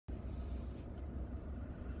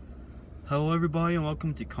Hello everybody and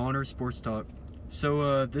welcome to Connor Sports Talk.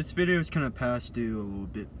 So this video is kind of past due a little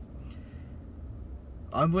bit.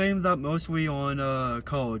 I'm blaming that mostly on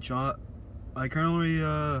college. I currently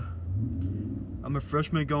I'm a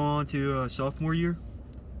freshman going on to sophomore year.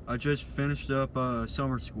 I just finished up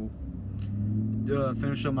summer school.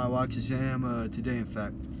 Finished up my wax exam today, in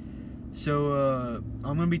fact. So I'm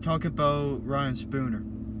gonna be talking about Ryan Spooner.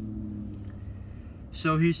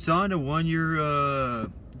 So he signed a 1-year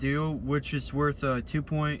deal, which is worth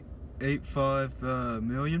 $2.85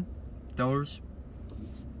 million.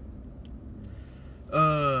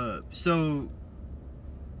 So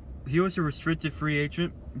he was a restricted free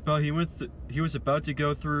agent, but he was about to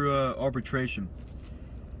go through arbitration.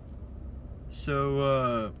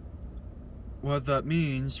 So what that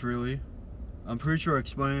means, really, I'm pretty sure I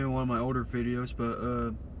explained it in one of my older videos, but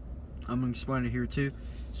I'm gonna explain it here too.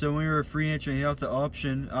 So when you're a free agent, you have the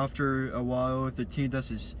option after a while, if the team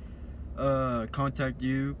doesn't contact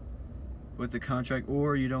you with the contract,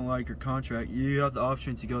 or you don't like your contract, you have the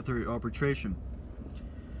option to go through arbitration.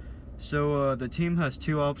 So the team has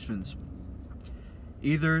two options.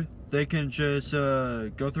 Either they can just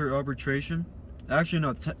go through arbitration. Actually,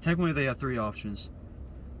 no, technically they have three options.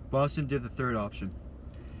 Boston did the third option.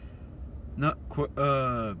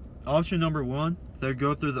 Option number one, they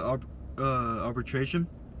go through the arbitration,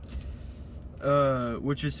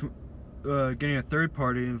 which is getting a third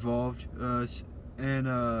party involved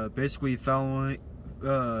and basically telling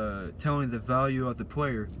the value of the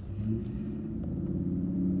player.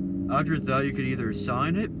 After that, you could either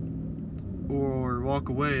sign it or walk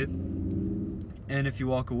away, and if you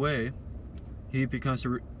walk away, he becomes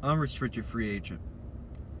an unrestricted free agent.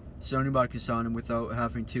 So anybody can sign him without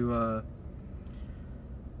having to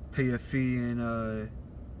pay a fee and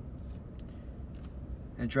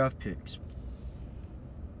draft picks.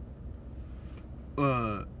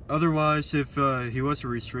 Otherwise, if he was a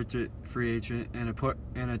restricted free agent and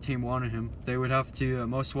a team wanted him, they would have to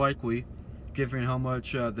most likely, given how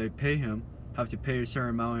much they pay him, have to pay a certain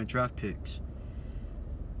amount in draft picks.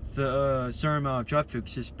 The certain amount of draft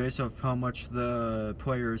picks is based off how much the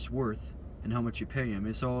player is worth and how much you pay him.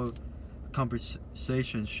 It's all a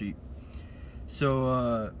compensation sheet.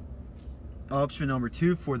 So option number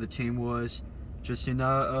two for the team was just to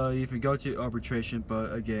not even go to arbitration,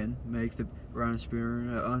 but again, make the Ryan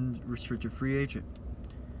Spooner an unrestricted free agent.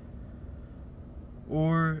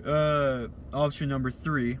 Or option number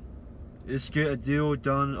three is get a deal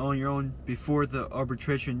done on your own before the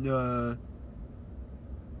arbitration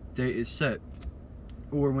date is set,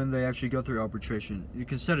 or when they actually go through arbitration. You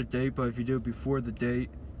can set a date, but if you do it before the date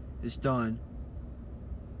is done,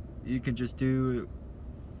 you can just do it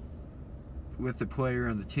with the player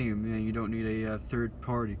and the team, and you don't need a third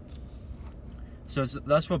party. So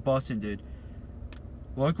that's what Boston did.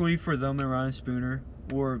 Luckily for them and Ryan Spooner,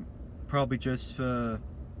 or probably just the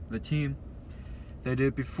team, they did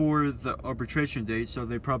it before the arbitration date, so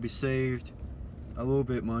they probably saved a little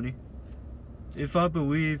bit of money. If I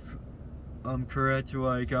believe I'm correct,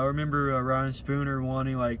 like I remember Ryan Spooner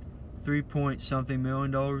wanting like $3-point-something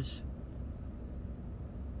million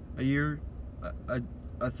a year. I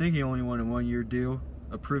think he only wanted a 1-year deal,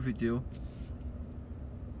 a prove-it deal.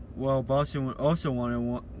 Well, Boston also wanted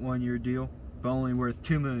a 1-year deal, but only worth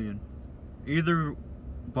 $2 million. Either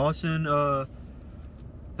Boston, that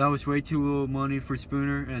was way too little money for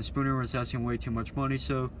Spooner, and Spooner was asking way too much money,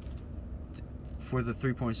 so for the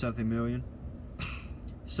 $3-point-something million.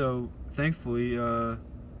 So thankfully,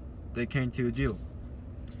 they came to a deal.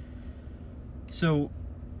 So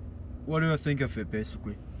what do I think of it,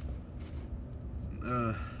 basically?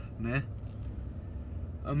 Meh.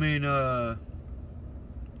 I mean,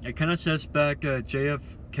 it kind of sets back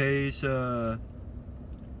JFK's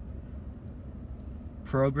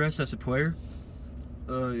progress as a player.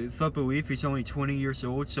 If I believe he's only 20 years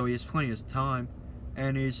old, so he has plenty of time,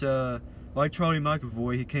 and he's like Charlie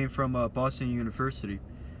McAvoy. He came from Boston University.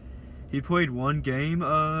 He played one game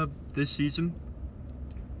this season.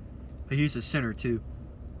 He's a center too.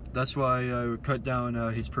 That's why I would cut down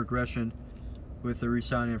his progression with the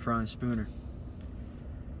resigning of Ryan Spooner.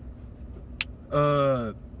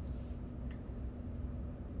 But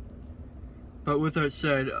with that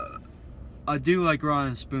said, I do like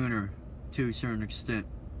Ryan Spooner to a certain extent.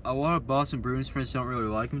 A lot of Boston Bruins fans don't really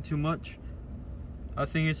like him too much. I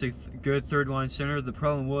think he's a good third-line center. The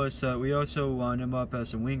problem was that we also lined him up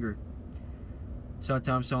as a winger,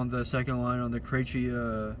 sometimes on the second line on the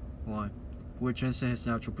Krejci line, which isn't his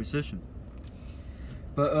natural position.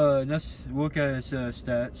 But let's look at his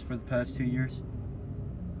stats for the past 2 years.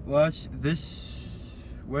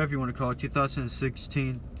 Whatever you want to call it,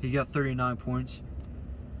 2016, he got 39 points.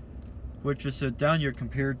 which is a down year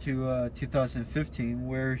compared to 2015,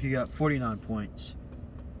 where he got 49 points.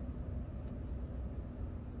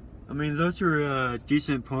 I mean, those are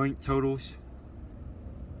decent point totals.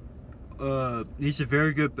 He's a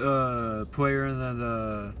very good player in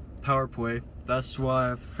the power play. That's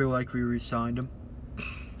why I feel like we re-signed him.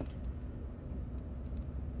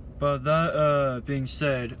 But that being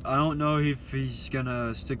said, I don't know if he's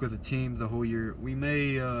gonna stick with the team the whole year. We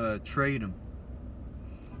may trade him.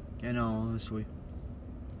 You know, honestly.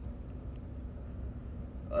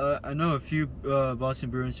 I know a few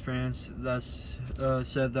Boston Bruins fans that's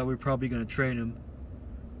said that we're probably gonna trade him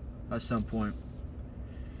at some point.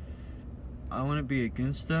 I wouldn't be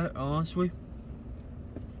against that, honestly.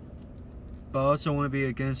 But I also want to be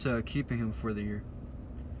against keeping him for the year.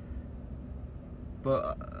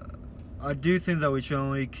 But I do think that we should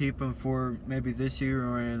only keep him for maybe this year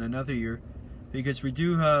or in another year, because we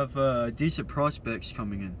do have decent prospects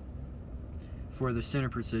coming in for the center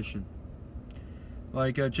position.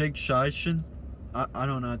 Like Jake Scheishin. I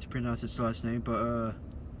don't know how to pronounce his last name, but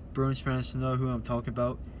Bruins fans know who I'm talking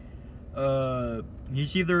about.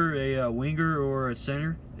 He's either a winger or a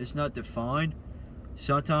center. It's not defined.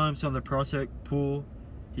 Sometimes on the prospect pool,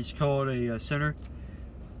 he's called a center.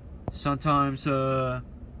 Sometimes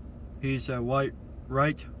he's a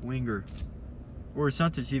right winger, or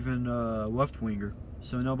sometimes even left winger.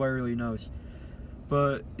 So nobody really knows.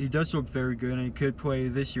 But he does look very good, and he could play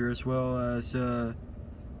this year as well as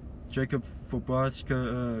Jacob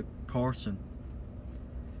Fobaska Carlson.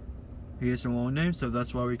 He has a long name, so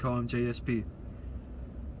that's why we call him JSP.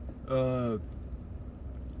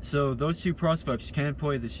 So those two prospects can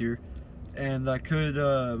play this year, and that could,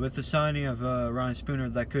 with the signing of Ryan Spooner,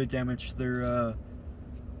 that could damage their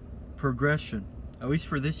progression, at least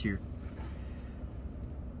for this year.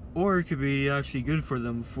 Or it could be actually good for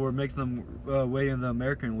them for make them wait in the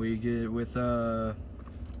American League with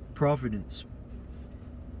Providence.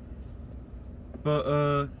 But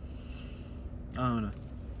I don't know.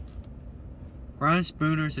 Ryan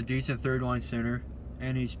Spooner's a decent third line center,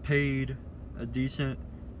 and he's paid a decent.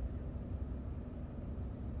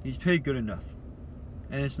 He's paid good enough,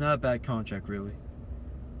 and it's not a bad contract really.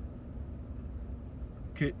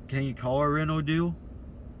 Can you call a rental deal?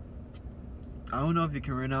 I don't know if you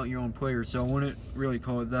can rent out your own players, so I wouldn't really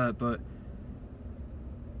call it that, but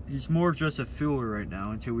he's more of just a filler right now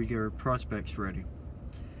until we get our prospects ready.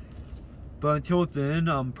 But until then,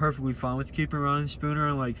 I'm perfectly fine with keeping Ryan Spooner,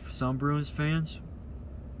 unlike some Bruins fans.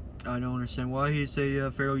 I don't understand why. He's a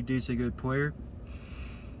fairly decent good player.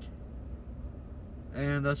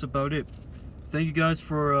 And that's about it. Thank you guys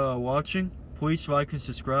for watching. Please like and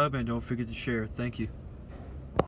subscribe, and don't forget to share. Thank you.